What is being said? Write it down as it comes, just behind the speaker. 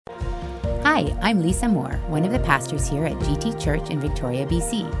Hi, I'm Lisa Moore, one of the pastors here at GT Church in Victoria,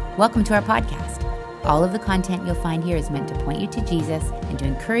 BC. Welcome to our podcast. All of the content you'll find here is meant to point you to Jesus and to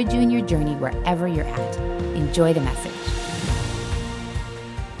encourage you in your journey wherever you're at. Enjoy the message.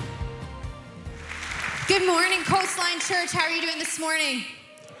 Good morning, Coastline Church. How are you doing this morning?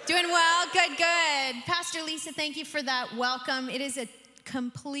 Doing well? Good, good. Pastor Lisa, thank you for that welcome. It is a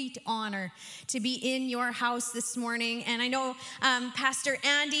complete honor to be in your house this morning. And I know Pastor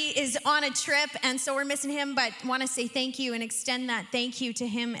Andy is on a trip, and so we're missing him, but want to say thank you and extend that thank you to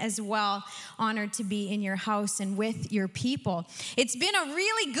him as well. Honored to be in your house and with your people. It's been a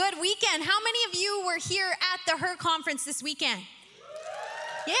really good weekend. How many of you were here at the Her Conference this weekend?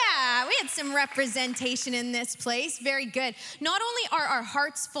 Yeah, we had some representation in this place. Very good. Not only are our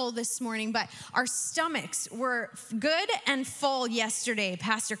hearts full this morning, but our stomachs were good and full yesterday,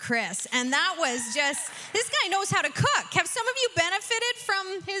 Pastor Chris. And that was just, this guy knows how to cook. Have some of you benefited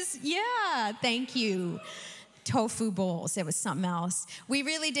from his, thank you. Tofu bowls. It was something else. We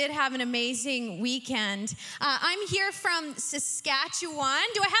really did have an amazing weekend. I'm here from Saskatchewan.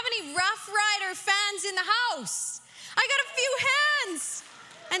 Do I have any Rough Rider fans in the house? I got a few hands.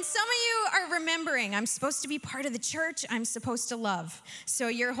 And some of you are remembering, I'm supposed to be part of the church I'm supposed to love. So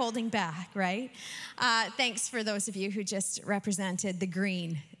you're holding back, right? Thanks for those of you who just represented the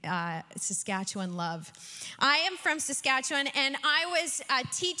green, Saskatchewan love. I am from Saskatchewan, and I was a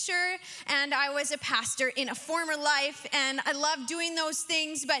teacher, and I was a pastor in a former life, and I love doing those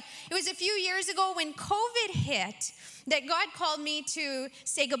things. But it was a few years ago when COVID hit that God called me to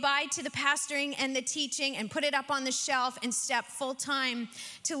say goodbye to the pastoring and the teaching and put it up on the shelf and step full-time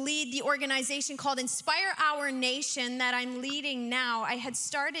to lead the organization called Inspire Our Nation that I'm leading now. I had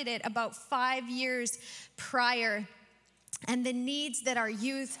started it about 5 years prior, and the needs that our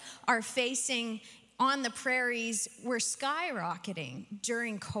youth are facing on the prairies were skyrocketing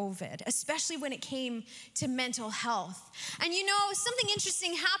during COVID, especially when it came to mental health. And you know, something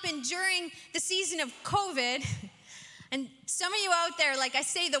interesting happened during the season of COVID. And some of you out there, like I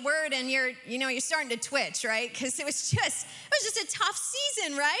say the word and you're starting to twitch, right? Because it was just a tough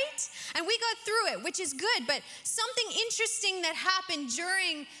season, right? And we got through it, which is good. But something interesting that happened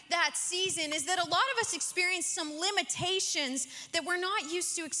during that season is that a lot of us experienced some limitations that we're not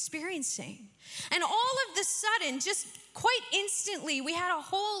used to experiencing. And all of the sudden, just quite instantly, we had a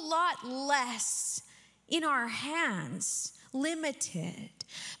whole lot less in our hands, limited.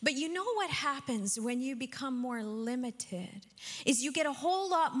 But you know what happens when you become more limited is you get a whole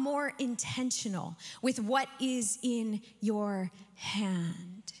lot more intentional with what is in your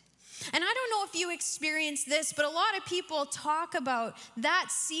hand. And I don't know if you experienced this, but a lot of people talk about that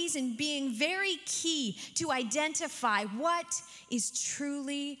season being very key to identify what is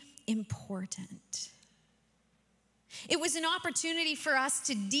truly important. It was an opportunity for us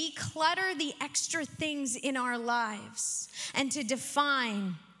to declutter the extra things in our lives and to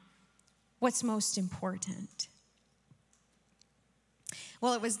define what's most important.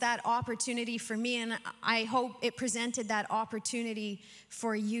 Well, it was that opportunity for me, and I hope it presented that opportunity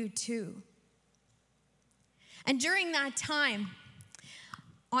for you too. And during that time,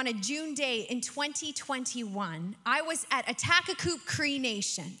 on a June day in 2021, I was at Atakakoop Cree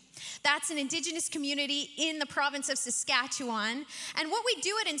Nation. That's an Indigenous community in the province of Saskatchewan. And what we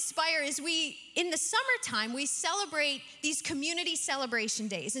do at Inspire is in the summertime, we celebrate these community celebration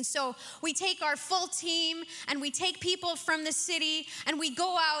days. And so we take our full team and we take people from the city and we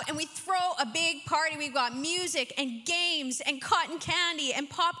go out and we throw a big party. We've got music and games and cotton candy and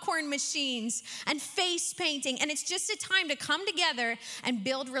popcorn machines and face painting. And it's just a time to come together and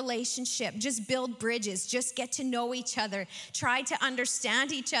build relationship, just build bridges, just get to know each other, try to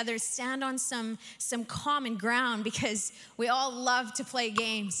understand each other, stand on some common ground because we all love to play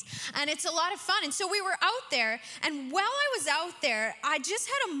games. And it's a lot of fun. And so we were out there, and while I was out there, I just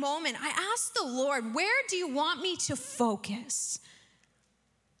had a moment. I asked the Lord, where do you want me to focus?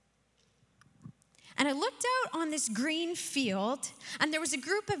 And I looked out on this green field, and there was a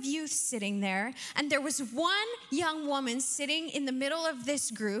group of youth sitting there, and there was one young woman sitting in the middle of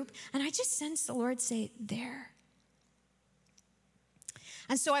this group, and I just sensed the Lord say, there.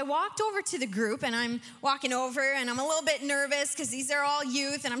 And so I walked over to the group, and I'm walking over, and I'm a little bit nervous because these are all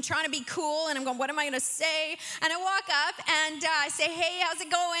youth, and I'm trying to be cool, and I'm going, what am I going to say? And I walk up, and I say, hey, how's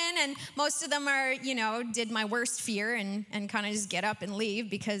it going? And most of them are, did my worst fear and kind of just get up and leave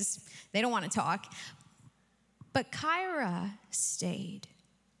because they don't want to talk. But Kyra stayed.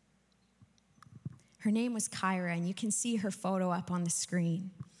 Her name was Kyra, and you can see her photo up on the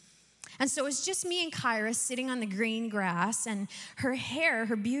screen. And so it was just me and Kyra sitting on the green grass, and her hair,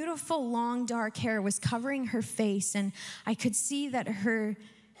 her beautiful long dark hair was covering her face, and I could see that her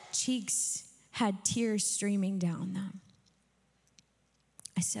cheeks had tears streaming down them.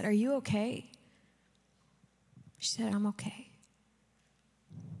 I said, "Are you okay?" She said, "I'm okay."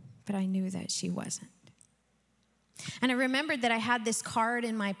 But I knew that she wasn't. And I remembered that I had this card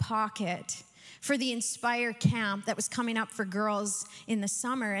in my pocket for the Inspire camp that was coming up for girls in the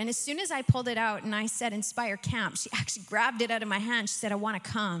summer. And as soon as I pulled it out and I said Inspire camp, she actually grabbed it out of my hand. She said, "I want to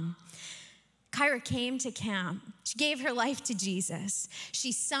come." Kyra came to camp. She gave her life to Jesus.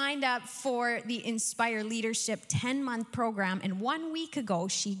 She signed up for the Inspire Leadership 10-month program, and 1 week ago,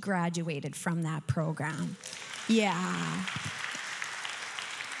 she graduated from that program. Yeah.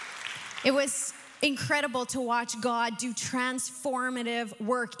 It was incredible to watch God do transformative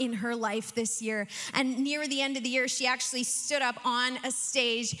work in her life this year. And near the end of the year, she actually stood up on a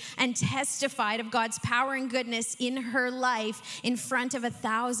stage and testified of God's power and goodness in her life in front of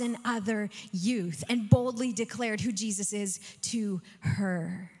 1,000 other youth and boldly declared who Jesus is to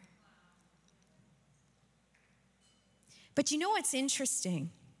her. But you know what's interesting?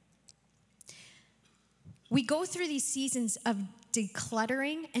 We go through these seasons of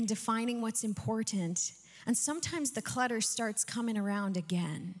decluttering and defining what's important. And sometimes the clutter starts coming around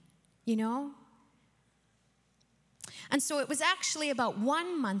again, you know? And so it was actually about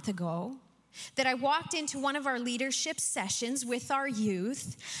 1 month ago that I walked into one of our leadership sessions with our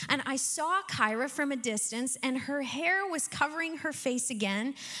youth, and I saw Kyra from a distance, and her hair was covering her face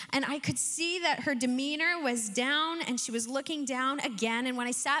again, and I could see that her demeanor was down, and she was looking down again, and when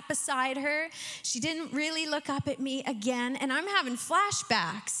I sat beside her, she didn't really look up at me again, and I'm having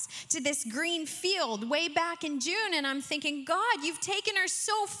flashbacks to this green field way back in June, and I'm thinking, God, you've taken her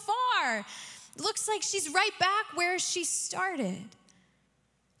so far. Looks like she's right back where she started.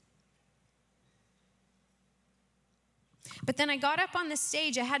 But then I got up on the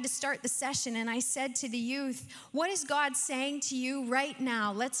stage, I had to start the session, and I said to the youth, "What is God saying to you right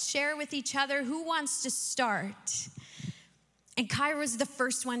now? Let's share with each other. Who wants to start?" And Kyra was the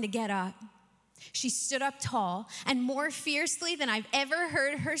first one to get up. She stood up tall, and more fiercely than I've ever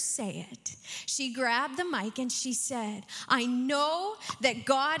heard her say it, she grabbed the mic and she said, "I know that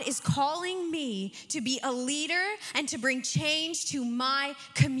God is calling me to be a leader and to bring change to my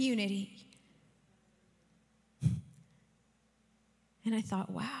community." And I thought,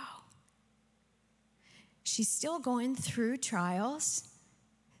 wow, she's still going through trials.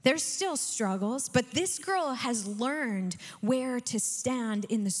 There's still struggles, but this girl has learned where to stand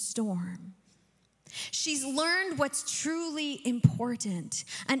in the storm. She's learned what's truly important,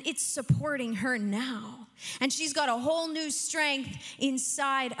 and it's supporting her now. And she's got a whole new strength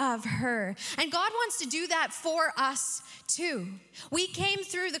inside of her. And God wants to do that for us too. We came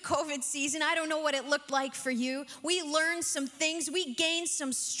through the COVID season. I don't know what it looked like for you. We learned some things. We gained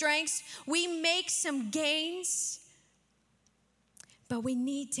some strengths. We make some gains. But we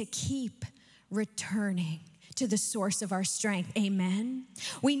need to keep returning to the source of our strength. Amen.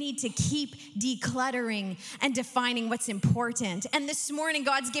 We need to keep decluttering and defining what's important. And this morning,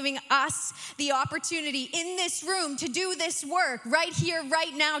 God's giving us the opportunity in this room to do this work right here,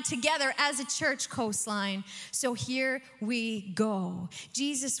 right now, together as a church, Coastline. So here we go.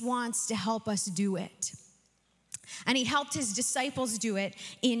 Jesus wants to help us do it. And he helped his disciples do it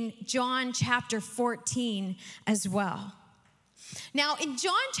in John chapter 14 as well. Now, in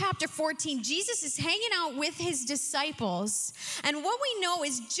John chapter 14, Jesus is hanging out with his disciples, and what we know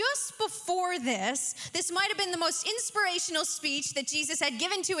is just before this might have been the most inspirational speech that Jesus had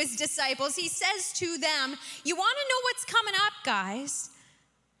given to his disciples. He says to them, "You want to know what's coming up, guys?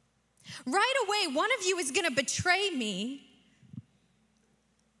 Right away, one of you is going to betray me,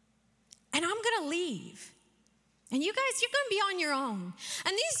 and I'm going to leave. And you guys, you're going to be on your own."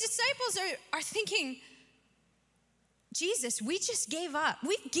 And these disciples are thinking, "Jesus, we just gave up.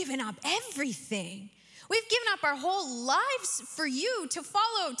 We've given up everything. We've given up our whole lives for you to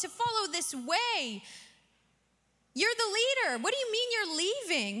follow this way. You're the leader. What do you mean you're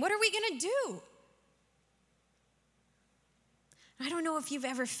leaving? What are we going to do?" I don't know if you've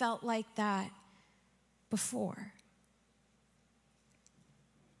ever felt like that before.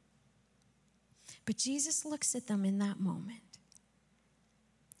 But Jesus looks at them in that moment.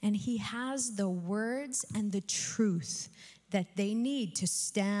 And he has the words and the truth that they need to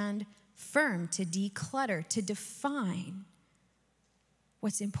stand firm, to declutter, to define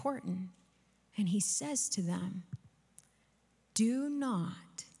what's important. And he says to them, "Do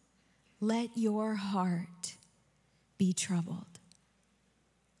not let your heart be troubled."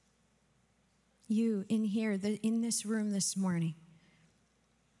 You in here, in this room this morning,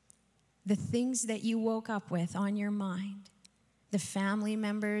 the things that you woke up with on your mind, the family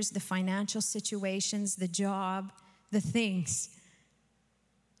members, the financial situations, the job, the things.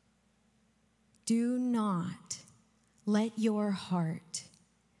 Do not let your heart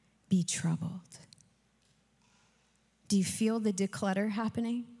be troubled. Do you feel the declutter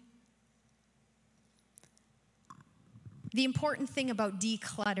happening? The important thing about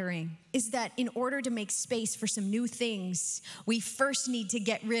decluttering is that in order to make space for some new things, we first need to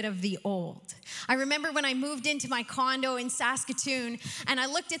get rid of the old. I remember when I moved into my condo in Saskatoon, and I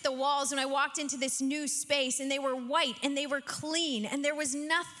looked at the walls when I walked into this new space, and they were white and they were clean, and there was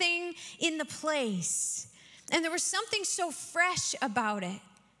nothing in the place. And there was something so fresh about it.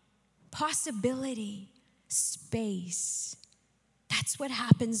 Possibility, space. That's what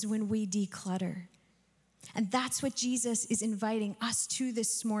happens when we declutter. And that's what Jesus is inviting us to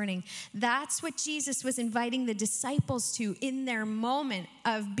this morning. That's what Jesus was inviting the disciples to in their moment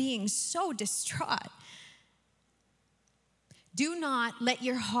of being so distraught. Do not let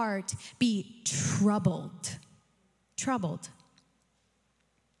your heart be troubled. Troubled.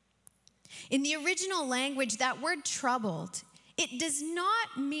 In the original language, that word troubled, it does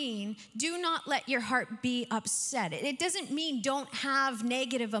not mean do not let your heart be upset. It doesn't mean don't have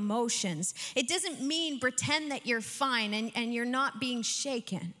negative emotions. It doesn't mean pretend that you're fine and you're not being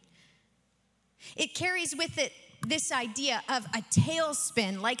shaken. It carries with it this idea of a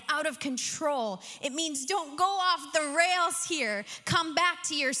tailspin, like out of control. It means don't go off the rails here. Come back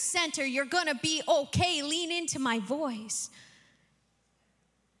to your center. You're going to be okay. Lean into my voice.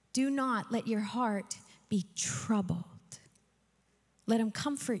 Do not let your heart be troubled. Let him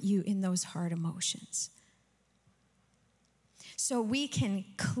comfort you in those hard emotions. So we can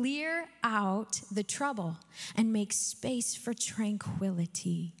clear out the trouble and make space for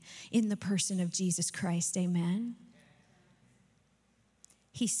tranquility in the person of Jesus Christ. Amen.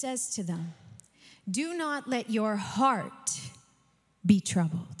 He says to them, do not let your heart be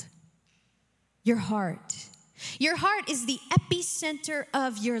troubled. Your heart. Your heart is the epicenter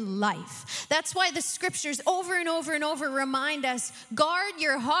of your life. That's why the scriptures over and over and over remind us, guard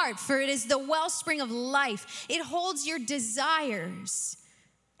your heart, for it is the wellspring of life. It holds your desires,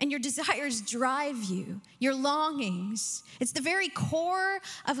 and your desires drive you, your longings. It's the very core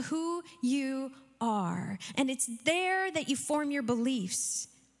of who you are, and it's there that you form your beliefs,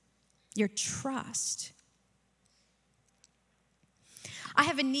 your trust. I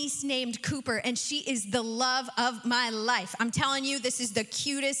have a niece named Cooper, and she is the love of my life. I'm telling you, this is the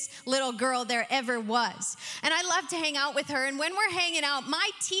cutest little girl there ever was. And I love to hang out with her. And when we're hanging out, my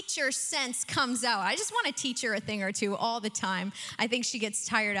teacher sense comes out. I just want to teach her a thing or two all the time. I think she gets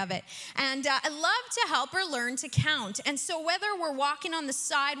tired of it. And I love to help her learn to count. And so whether we're walking on the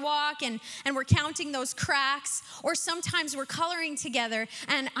sidewalk and we're counting those cracks, or sometimes we're coloring together,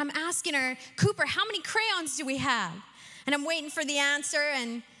 and I'm asking her, Cooper, how many crayons do we have? And I'm waiting for the answer,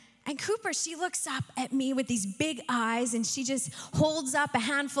 and Cooper, she looks up at me with these big eyes, and she just holds up a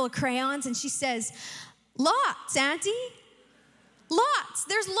handful of crayons, and she says, lots, Auntie. Lots.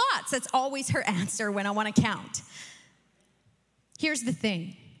 There's lots. That's always her answer when I want to count. Here's the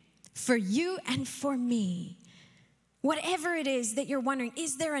thing. For you and for me, whatever it is that you're wondering,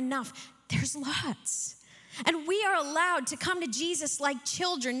 is there enough? There's lots. And we are allowed to come to Jesus like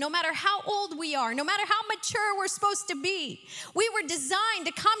children, no matter how old we are, no matter how mature we're supposed to be. We were designed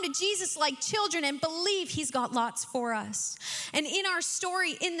to come to Jesus like children and believe he's got lots for us. And in our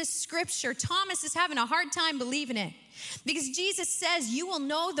story in the scripture, Thomas is having a hard time believing it. Because Jesus says, you will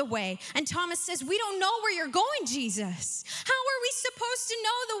know the way. And Thomas says, we don't know where you're going, Jesus. How are we supposed to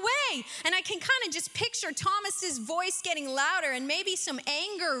know the way? And I can kind of just picture Thomas's voice getting louder and maybe some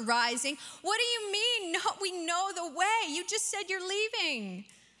anger rising. What do you mean? No, we know the way. You just said you're leaving.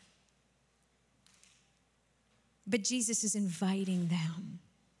 But Jesus is inviting them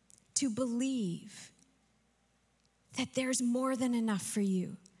to believe that there's more than enough for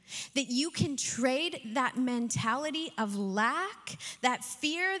you. That you can trade that mentality of lack, that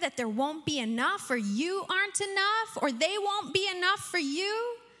fear that there won't be enough, or you aren't enough, or they won't be enough for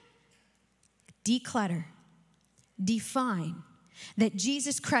you. Declutter. Define that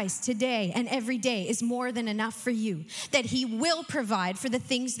Jesus Christ today and every day is more than enough for you. That he will provide for the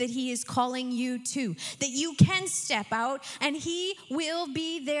things that he is calling you to. That you can step out and he will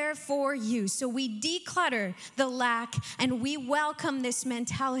be there for you. So we declutter the lack and we welcome this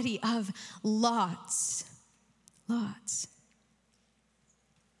mentality of lots. Lots.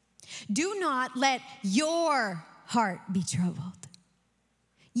 Do not let your heart be troubled.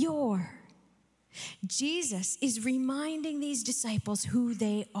 Jesus is reminding these disciples who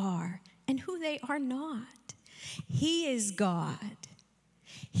they are and who they are not. He is God.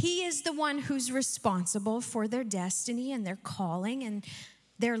 He is the one who's responsible for their destiny and their calling and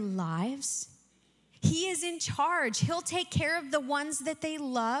their lives. He is in charge. He'll take care of the ones that they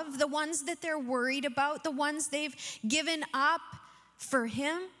love, the ones that they're worried about, the ones they've given up for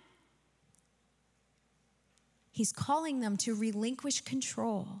him. He's calling them to relinquish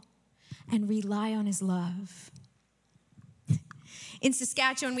control and rely on his love. In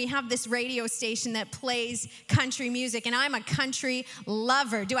Saskatchewan, we have this radio station that plays country music, and I'm a country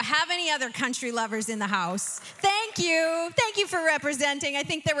lover. Do I have any other country lovers in the house? Thank you. Thank you for representing. I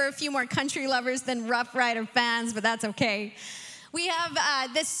think there were a few more country lovers than Rough Rider fans, but that's okay. We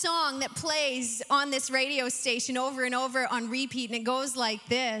have this song that plays on this radio station over and over on repeat, and it goes like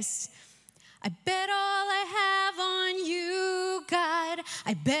this. I bet all I have on you, God.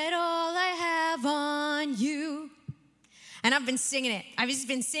 I bet all I have on you. And I've been singing it. I've just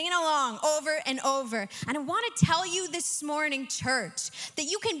been singing along over and over. And I want to tell you this morning, church, that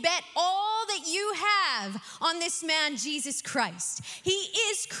you can bet all that you have on this man, Jesus Christ. He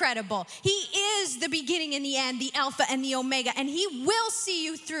is credible. He is the beginning and the end, the Alpha and the Omega. And he will see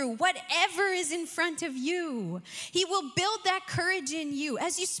you through whatever is in front of you. He will build that courage in you.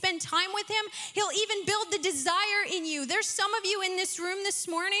 As you spend time with him, he'll even build the desire in you. There's some of you in this room this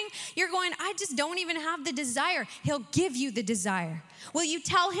morning, you're going, I just don't even have the desire. He'll give you the desire. Will you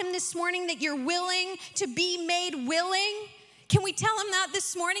tell him this morning that you're willing to be made willing? Can we tell him that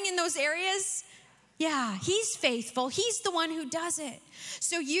this morning in those areas? Yeah, he's faithful. He's the one who does it.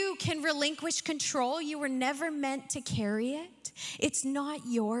 So you can relinquish control. You were never meant to carry it. It's not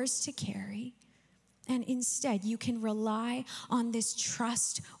yours to carry. And instead, you can rely on this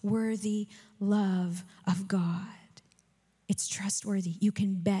trustworthy love of God. It's trustworthy. You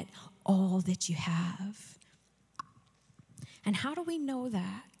can bet all that you have. And how do we know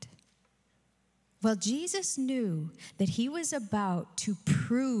that? Well, Jesus knew that he was about to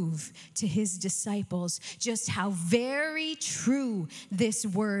prove to his disciples just how very true this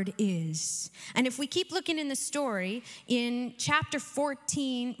word is. And if we keep looking in the story, in chapter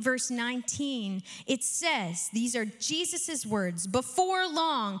 14, verse 19, it says, these are Jesus's words, before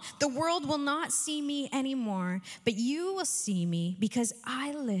long, the world will not see me anymore, but you will see me because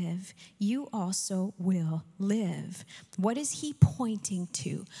I live, you also will live. What is he pointing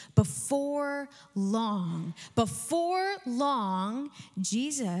to? Before long,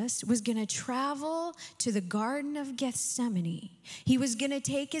 Jesus was going to travel to the Garden of Gethsemane. He was going to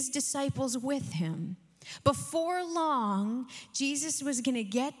take his disciples with him. Before long, Jesus was going to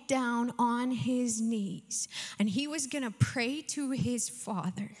get down on his knees and he was going to pray to his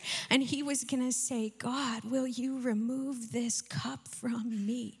Father and he was going to say, God, will you remove this cup from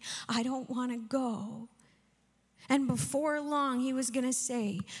me? I don't want to go. And before long, he was going to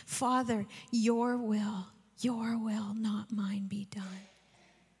say, Father, your will, not mine, be done.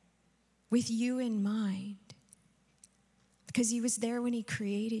 With you in mind. Because he was there when he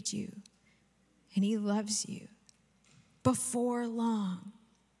created you. And he loves you. Before long.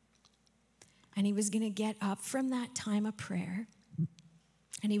 And he was going to get up from that time of prayer.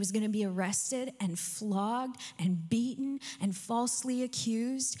 And he was going to be arrested and flogged and beaten and falsely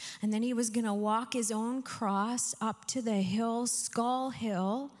accused. And then he was going to walk his own cross up to the hill, Skull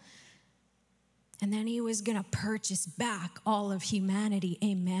Hill. And then he was going to purchase back all of humanity.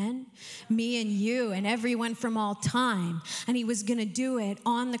 Amen? Me and you and everyone from all time. And he was going to do it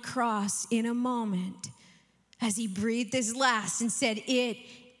on the cross in a moment as he breathed his last and said, it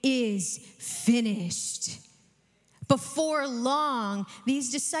is finished. Before long, these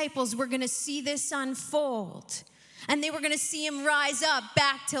disciples were going to see this unfold. And they were going to see him rise up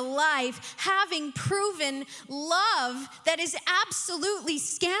back to life, having proven love that is absolutely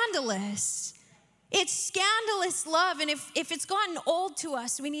scandalous. It's scandalous love. And if it's gotten old to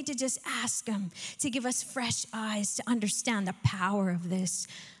us, we need to just ask him to give us fresh eyes to understand the power of this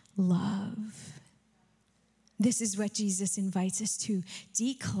love. This is what Jesus invites us to.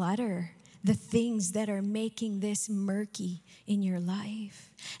 Declutter the things that are making this murky in your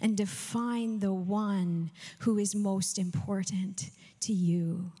life and define the one who is most important to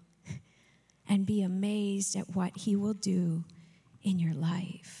you and be amazed at what he will do in your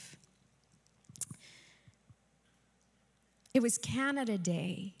life. It was Canada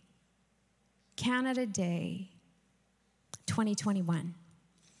Day 2021.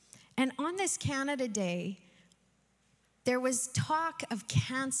 And on this Canada Day, there was talk of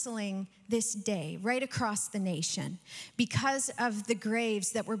canceling this day right across the nation because of the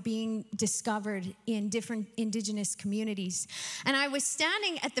graves that were being discovered in different Indigenous communities. And I was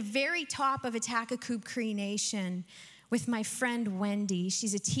standing at the very top of Atakakub Cree Nation with my friend Wendy.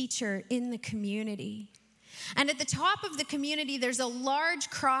 She's a teacher in the community. And at the top of the community, there's a large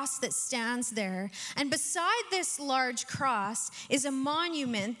cross that stands there. And beside this large cross is a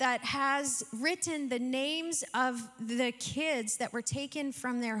monument that has written the names of the kids that were taken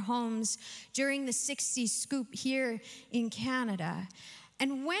from their homes during the 60s scoop here in Canada.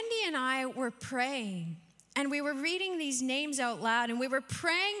 And Wendy and I were praying. And we were reading these names out loud, and we were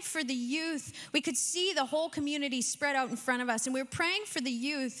praying for the youth. We could see the whole community spread out in front of us, and we were praying for the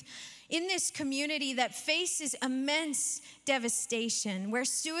youth in this community that faces immense devastation, where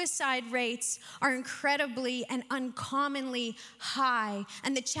suicide rates are incredibly and uncommonly high,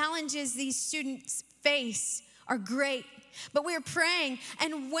 and the challenges these students face are great. But we were praying,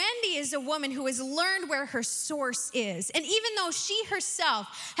 and Wendy is a woman who has learned where her source is. And even though she herself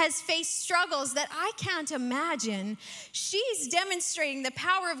has faced struggles that I can't imagine, she's demonstrating the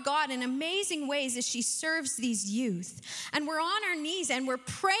power of God in amazing ways as she serves these youth. And we're on our knees, and we're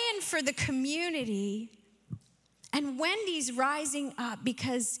praying for the community. And Wendy's rising up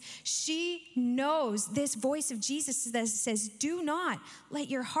because she knows this voice of Jesus that says, do not let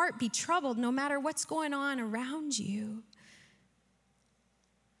your heart be troubled no matter what's going on around you.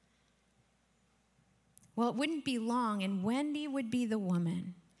 Well, it wouldn't be long, and Wendy would be the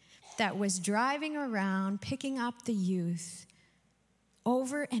woman that was driving around, picking up the youth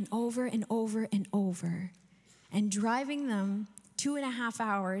over and over and over and over, and driving them 2.5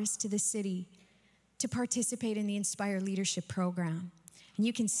 hours to the city to participate in the Inspire Leadership Program. And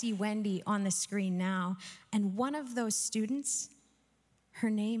you can see Wendy on the screen now. And one of those students, her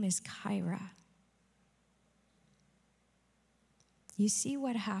name is Kyra. You see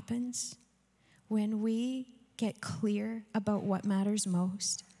what happens when we get clear about what matters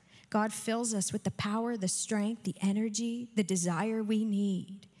most? God fills us with the power, the strength, the energy, the desire we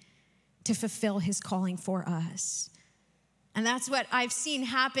need to fulfill his calling for us. And that's what I've seen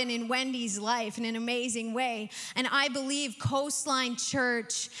happen in Wendy's life in an amazing way. And I believe Coastline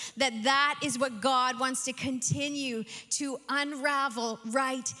Church, that is what God wants to continue to unravel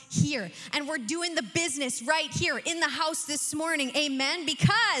right here. And we're doing the business right here in the house this morning. Amen.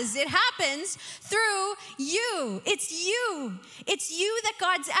 Because it happens through you. It's you. It's you that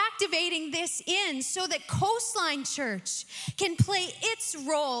God's activating this in so that Coastline Church can play its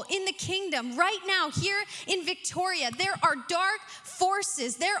role in the kingdom right now here in Victoria. There are dark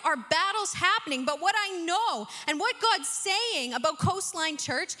forces. There are battles happening. But what I know and what God's saying about Coastline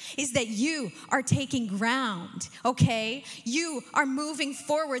Church is that you are taking ground, okay? You are moving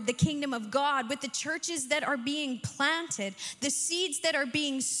forward the kingdom of God with the churches that are being planted, the seeds that are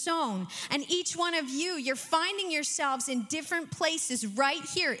being sown. And each one of you, you're finding yourselves in different places right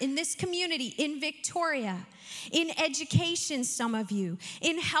here in this community in Victoria. In education, some of you.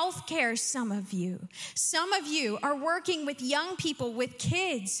 In healthcare, some of you. Some of you are working with young people, with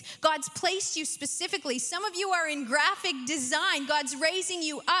kids. God's placed you specifically. Some of you are in graphic design. God's raising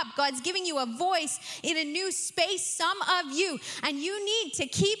you up. God's giving you a voice in a new space. Some of you. And you need to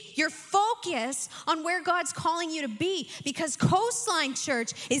keep your focus on where God's calling you to be, because Coastline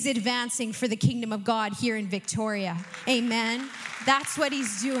Church is advancing for the kingdom of God here in Victoria. Amen. That's what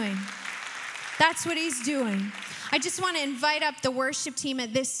he's doing. That's what he's doing. I just want to invite up the worship team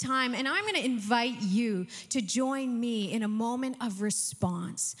at this time, and I'm going to invite you to join me in a moment of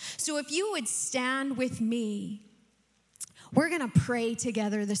response. So if you would stand with me, we're going to pray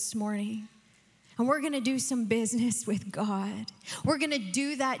together this morning. And we're going to do some business with God. We're going to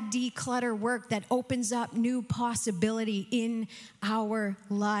do that declutter work that opens up new possibility in our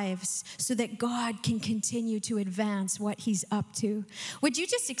lives so that God can continue to advance what he's up to. Would you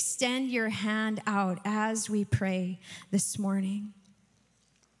just extend your hand out as we pray this morning?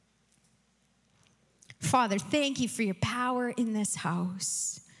 Father, thank you for your power in this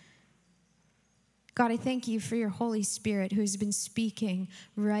house. God, I thank you for your Holy Spirit who has been speaking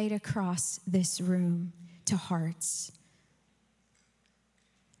right across this room to hearts.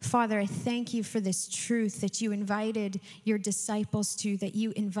 Father, I thank you for this truth that you invited your disciples to, that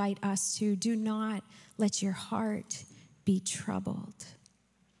you invite us to. Do not let your heart be troubled.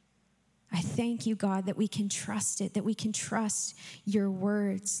 I thank you, God, that we can trust it, that we can trust your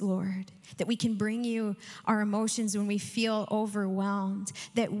words, Lord, that we can bring you our emotions when we feel overwhelmed,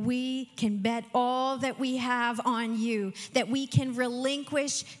 that we can bet all that we have on you, that we can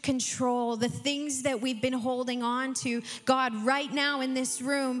relinquish control, the things that we've been holding on to. God, right now in this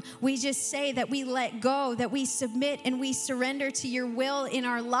room, we just say that we let go, that we submit and we surrender to your will in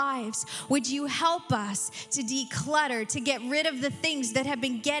our lives. Would you help us to declutter, to get rid of the things that have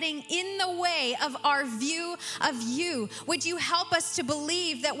been getting in the way of our view of you. Would you help us to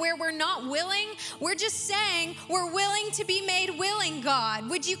believe that where we're not willing, we're just saying we're willing to be made willing, God.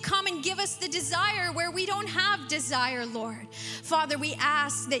 Would you come and give us the desire where we don't have desire, Lord? Father, we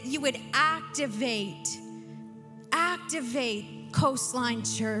ask that you would activate Coastline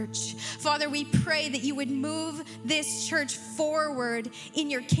Church. Father, we pray that you would move this church forward in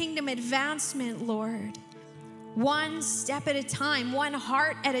your kingdom advancement, Lord. One step at a time, one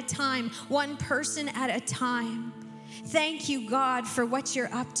heart at a time, one person at a time. Thank you, God, for what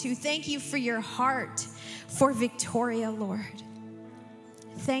you're up to. Thank you for your heart for Victoria, Lord.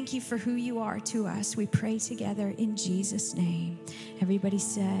 Thank you for who you are to us. We pray together in Jesus' name. Everybody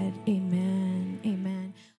said, amen, amen.